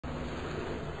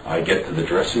I get to the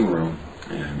dressing room,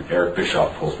 and Eric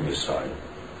Bischoff pulls me aside.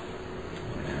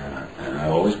 And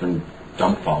I've always been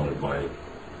dumbfounded by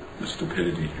the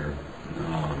stupidity here.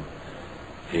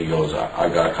 He goes, I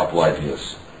got a couple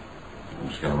ideas. I'm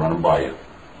just going to run them by you.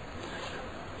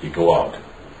 You go out.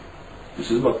 This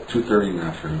is about 2:30 in the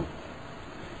afternoon.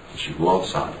 You should go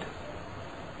outside,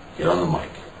 get on the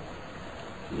mic,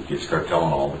 and you can start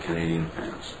telling all the Canadian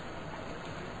fans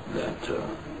that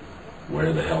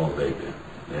where the hell have they been?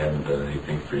 They haven't done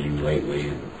anything for you lately,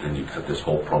 and then you cut this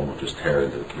whole promo, just tear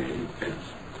into the Canadian fans,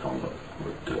 tell them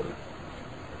what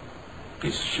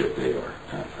piece of shit they are,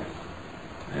 kind of thing.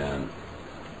 And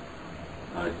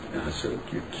I said,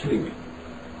 you're kidding me.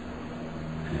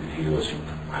 And he goes,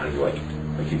 how do you like it?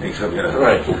 Like he thinks I'm going to...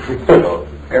 Right. I go,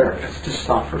 Eric, just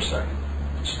stop for a second.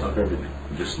 Just stop everything.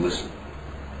 Just listen.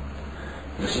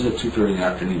 This is at 2:30 in the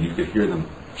afternoon. You could hear them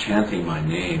chanting my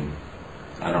name.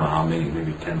 I don't know how many,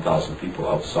 maybe 10,000 people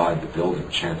outside the building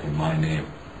chanting my name.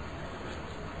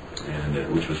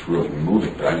 And which was really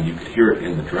moving. But I mean, you could hear it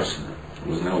in the dressing room. It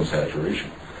was no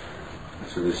exaggeration. I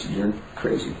said, you're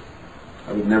crazy.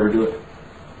 I would never do it.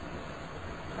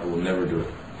 I will never do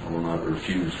it. I will not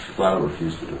refuse, flat out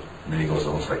refuse to do it. And then he goes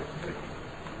almost like,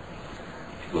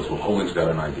 he goes, well, Hogan's got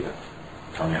an idea.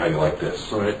 Tell me how you like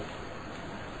this. Right.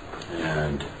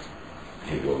 And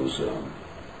he goes,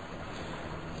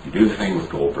 you do the thing with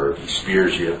Goldberg, he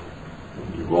spears you,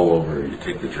 you roll over, you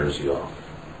take the jersey off,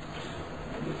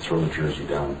 you throw the jersey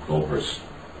down, Goldberg's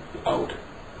out.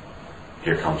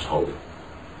 Here comes Hogan.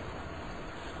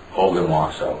 Hogan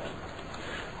walks out.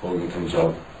 Hogan comes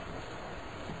out,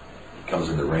 comes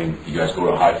in the ring, you guys go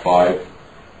to high five,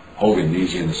 Hogan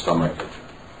knees you in the stomach,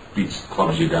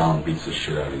 clubs you down, beats the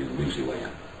shit out of you, and leaves you laying.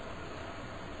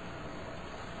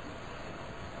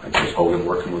 I guess Hogan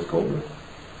working with Goldberg?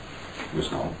 He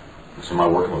goes, no. I said, am I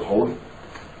working with Hogan?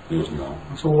 He goes, no.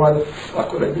 I said, well, why the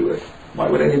fuck would I do it? Why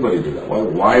would anybody do that?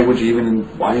 Why is he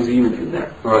even in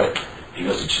there? Right. He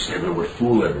goes, it's just everybody would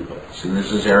fool everybody. So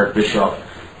this is Eric Bischoff.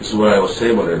 This is what I always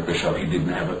say about Eric Bischoff. He didn't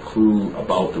have a clue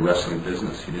about the wrestling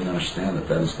business. He didn't understand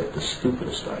that is like the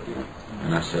stupidest idea.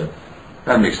 And I said,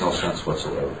 that makes no sense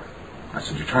whatsoever. I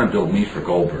said, you're trying to build me for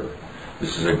Goldberg.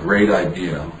 This is a great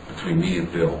idea between me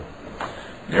and Bill.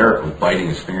 And Eric was biting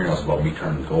his fingernails about me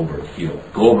turning Goldberg heel.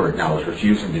 Goldberg now is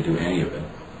refusing to do any of it.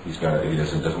 He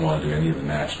doesn't want to do any of the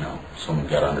match now. Someone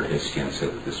got under his skin and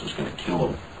said that this was going to kill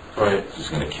him. Right. This is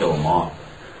going to kill him off.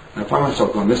 And I find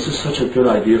myself going, this is such a good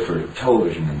idea for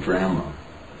television and drama,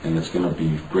 and it's going to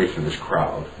be great for this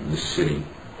crowd, in this city.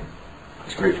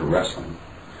 It's great for wrestling.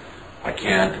 I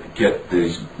can't get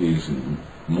these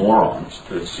morons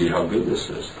to see how good this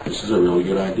is. This is a really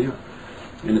good idea,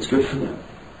 and it's good for them.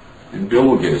 And Bill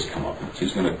will get his comeuppance.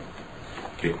 He's going to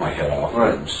kick my head off,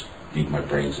 right, and just eat my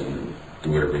brains in and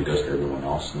do whatever he does to everyone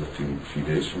else in a few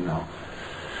days from now.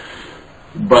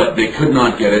 But they could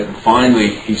not get it, and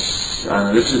finally,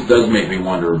 does make me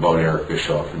wonder about Eric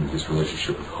Bischoff and his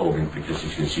relationship with Hogan, because he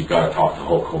says, you've got to talk to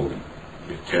Hulk Hogan.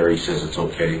 If Terry says it's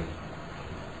okay,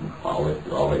 I'll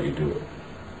let you do it.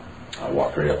 I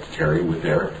walked right up to Terry with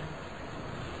Eric,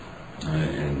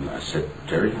 and I said,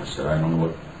 Terry, I don't know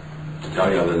what to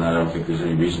tell you other than I don't think there's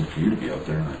any reason for you to be out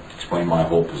there. And I explained my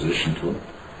whole position to him.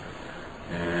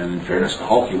 And in fairness to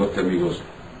Hulk, he looked at me and goes,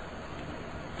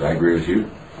 do I agree with you?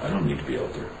 I don't need to be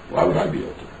out there. Why would I be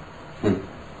out there?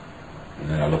 And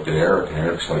then I looked at Eric, and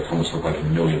Eric's almost looked like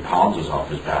 1,000,000 pounds was off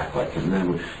his back. And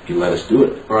then he let us do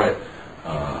it. Right.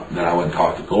 Then I went and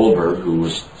talked to Goldberg, who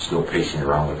was still pacing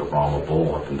around like a Brahma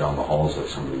bull up and down the halls like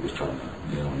somebody was trying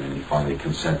to, and then he finally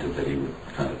consented that he would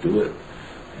kind of do it.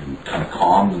 And kind of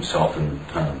calmed himself and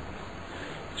kind of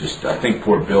just, I think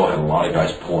poor Bill had a lot of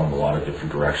guys pulling him a lot of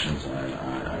different directions. And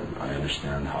I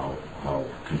understand how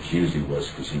confused he was,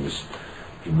 because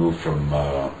he moved from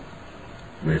out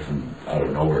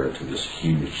of nowhere to this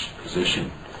huge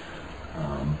position.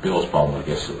 Bill's problem, I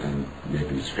guess, and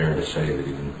maybe it's fair to say that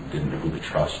he didn't know who to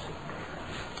trust.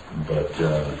 But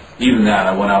even that,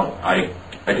 I went out.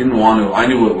 I didn't want to. I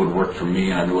knew it would work for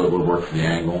me, and I knew it would work for the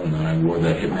angle. And then I wore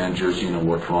that Hitman jersey, and I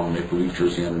wore Toronto Maple Leaf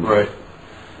jersey underneath. Right.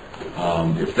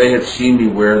 If they had seen me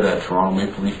wear that Toronto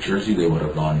Maple Leaf jersey, they would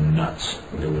have gone nuts.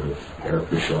 They would have, Eric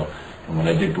Bischoff. And when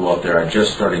I did go out there, I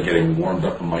just started getting warmed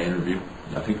up in my interview.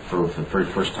 I think for the very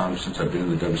first time since I've been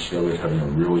in the WCW, I was having a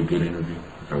really good interview.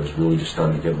 I was really just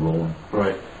starting to get rolling.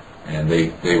 Right. And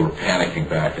they were panicking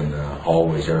back in the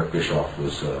hallways. Eric Bischoff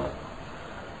was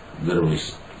literally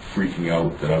freaking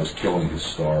out that I was killing his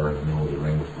star in the middle of the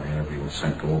ring with my interview, and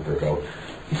sent Goldberg out.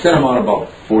 He sent him out about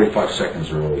 45 seconds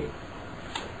early,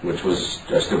 which was,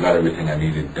 I still got everything I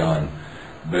needed done.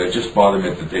 But it just bothered me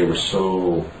that they were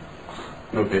so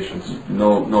No patience.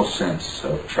 No sense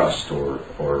of trust or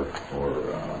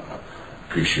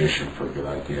appreciation for a good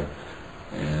idea.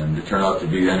 And it turned out to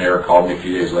be, then Eric called me a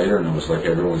few days later, and it was like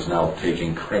everyone's now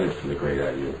taking credit for the great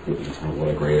idea. What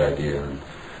a great idea. And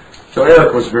so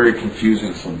Eric was very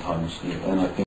confusing sometimes, and I think